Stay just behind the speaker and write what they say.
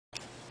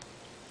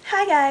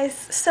Hi guys,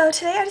 so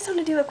today I just want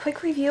to do a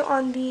quick review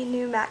on the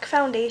new MAC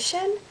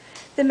foundation,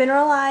 the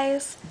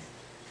Mineralize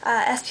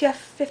SPF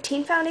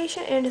 15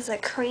 foundation, and it is a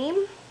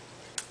cream,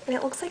 and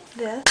it looks like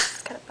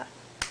this.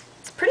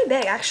 It's pretty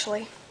big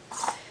actually.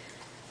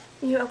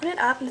 You open it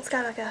up and it's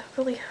got like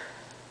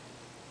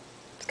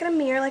it's got a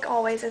mirror like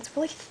always, and it's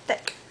really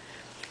thick.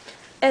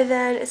 And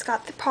then it's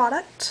got the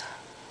product.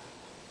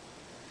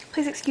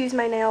 Please excuse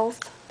my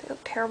nails, they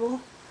look terrible.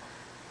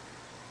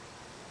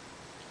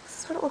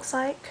 This is what it looks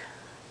like.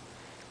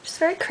 Just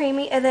very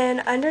creamy, and then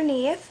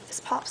underneath this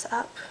pops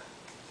up,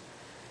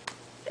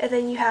 and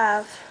then you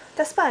have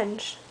the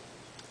sponge,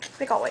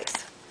 like always.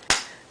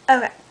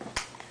 Okay,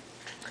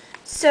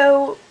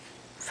 so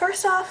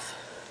first off,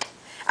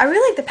 I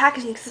really like the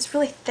packaging because it's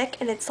really thick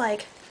and it's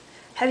like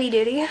heavy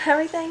duty and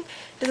everything.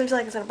 It doesn't feel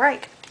like it's gonna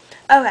break.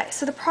 Okay,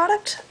 so the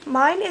product,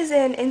 mine is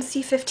in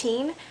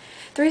NC15.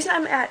 The reason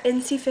I'm at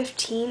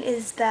NC15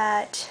 is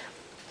that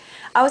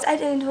I was at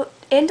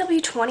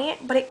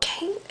NW20, but it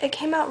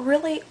came out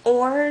really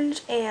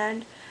orange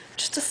and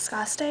just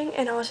disgusting,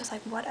 and I was just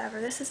like, whatever,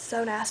 this is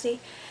so nasty.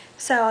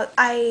 So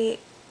I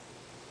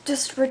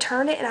just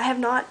returned it, and I have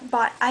not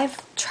bought.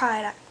 I've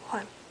tried a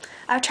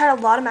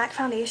lot of MAC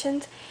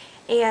foundations,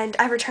 and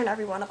I've returned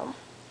every one of them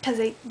because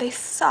they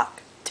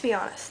suck, to be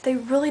honest. They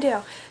really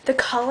do. The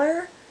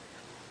color,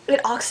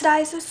 it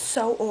oxidizes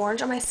so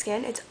orange on my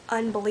skin. It's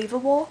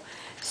unbelievable.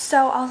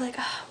 So I was like,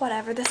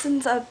 whatever, this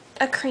is a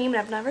cream,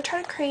 and I've never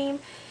tried a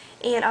cream,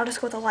 and I'll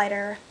just go with a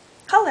lighter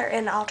color,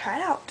 and I'll try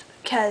it out.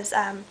 Because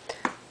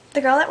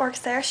the girl that works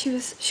there, she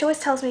always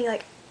tells me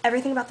like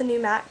everything about the new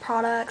MAC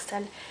products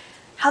and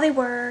how they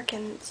work,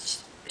 and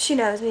she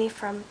knows me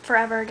from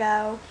forever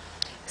ago.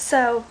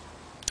 So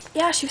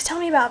yeah, she was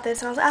telling me about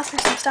this, and I was asking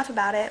her some stuff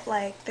about it,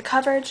 like the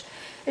coverage,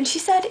 and she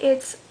said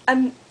it's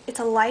a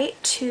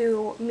light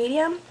to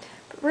medium,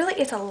 but really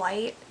it's a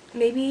light,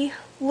 maybe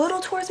a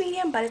little towards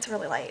medium, but it's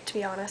really light, to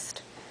be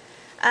honest.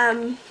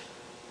 Let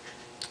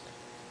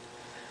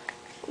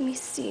me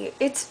see.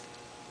 It's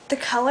the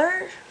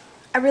color,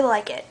 I really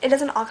like it. It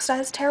doesn't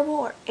oxidize terrible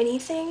or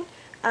anything.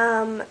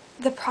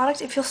 The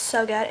product, it feels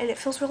so good, and it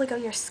feels really good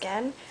on your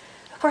skin.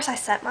 Of course, I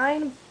set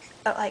mine,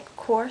 like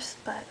coarse,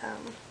 but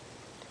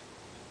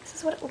this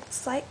is what it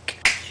looks like.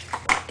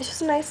 It's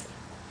just a nice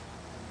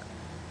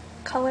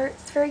color.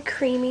 It's very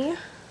creamy.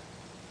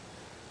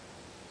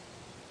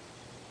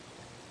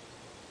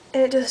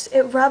 And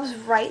it rubs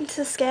right into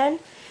the skin,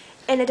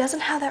 and it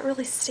doesn't have that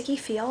really sticky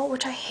feel,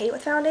 which I hate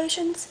with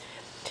foundations.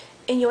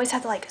 And you always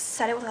have to like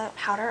set it with a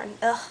powder, and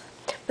ugh.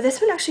 But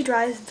this one actually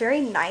dries very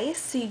nice,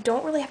 so you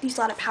don't really have to use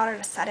a lot of powder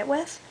to set it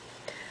with.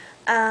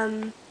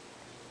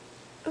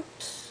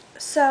 Oops.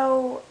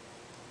 So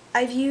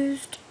I've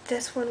used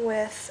this one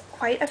with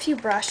quite a few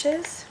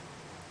brushes.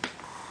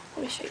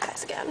 Let me show you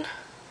guys again.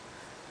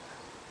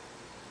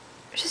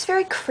 It's just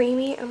very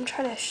creamy. I'm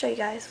trying to show you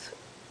guys.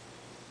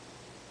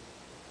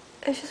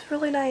 It's just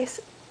really nice.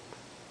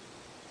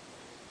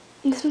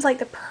 And this one's like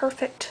the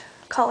perfect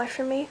color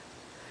for me,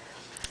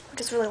 which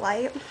is really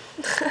light.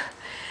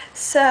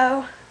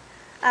 So,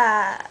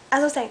 as I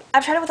was saying,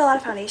 I've tried it with a lot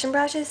of foundation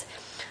brushes.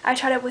 I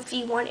tried it with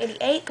the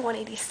 188, the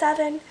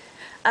 187.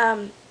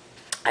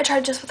 I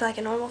tried just with like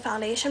a normal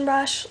foundation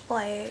brush,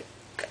 like,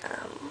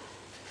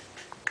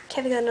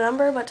 can't think of the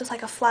number, but just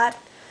like a flat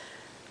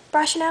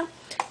brush, you know.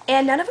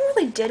 And none of them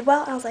really did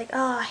well, and I was like,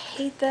 oh, I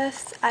hate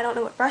this. I don't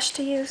know what brush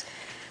to use.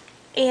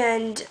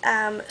 And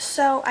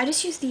so I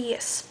just used the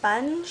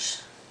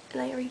sponge,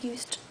 and I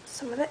reused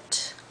some of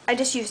it. I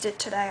just used it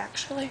today,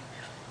 actually,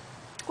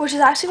 which is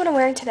actually what I'm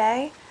wearing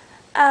today.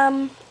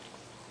 I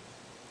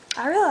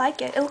really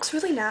like it. It looks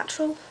really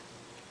natural.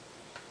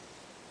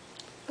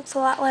 Looks a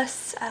lot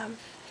less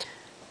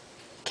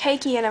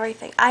cakey and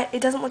everything. It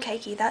doesn't look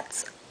cakey.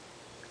 That's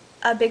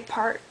a big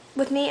part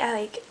with me.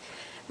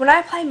 When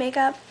I apply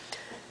makeup,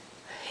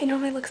 it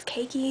normally looks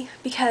cakey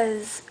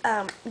because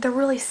they're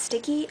really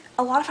sticky.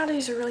 A lot of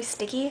foundations are really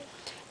sticky,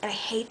 and I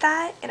hate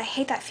that, and I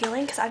hate that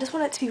feeling because I just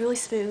want it to be really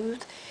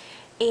smooth.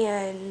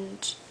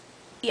 And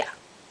yeah,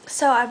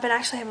 so I've been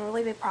actually having a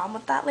really big problem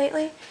with that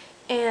lately,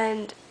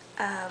 and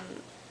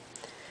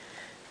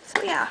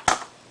so yeah,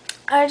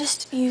 I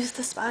just used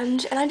the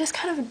sponge, and I just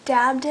kind of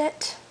dabbed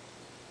it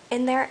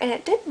in there, and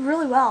it did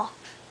really well.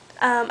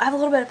 I have a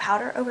little bit of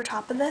powder over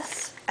top of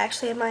this. I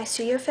actually have my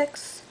Studio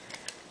Fix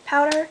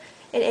powder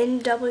and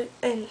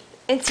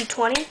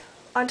NC20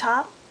 on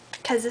top,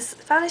 because this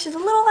foundation is a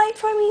little light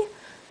for me.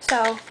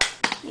 So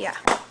yeah,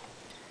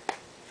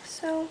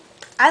 so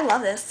I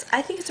love this.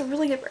 I think it's a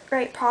really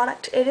great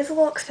product. It is a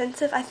little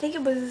expensive. I think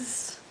it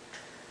was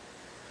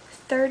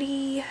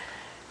 30,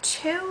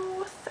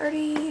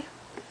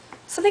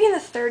 something in the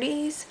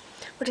 30s,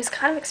 which is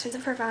kind of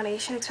expensive for a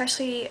foundation,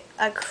 especially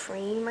a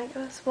cream, I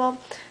guess. Well,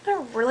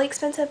 not really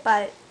expensive,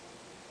 but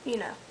you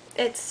know,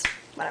 it's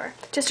whatever,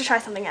 just to try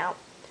something out.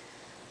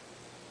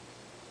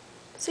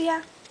 So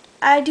yeah,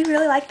 I do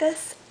really like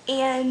this,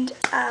 and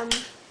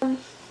in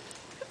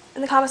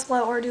the comments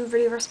below, or do a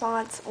video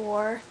response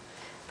or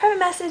private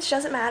message,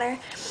 doesn't matter.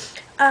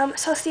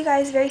 So I'll see you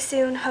guys very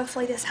soon.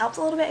 Hopefully this helps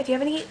a little bit. If you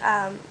have any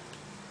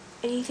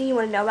anything you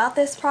want to know about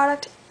this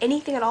product,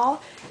 anything at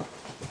all,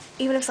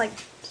 even if it's like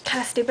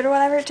kind of stupid or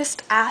whatever,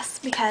 just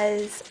ask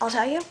because I'll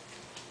tell you.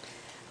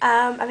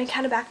 I've been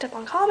kind of backed up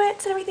on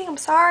comments and everything. I'm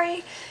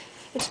sorry.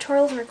 And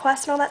tutorials and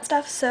requests and all that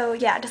stuff. So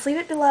yeah, just leave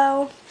it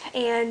below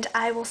and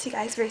I will see you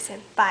guys very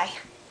soon. Bye.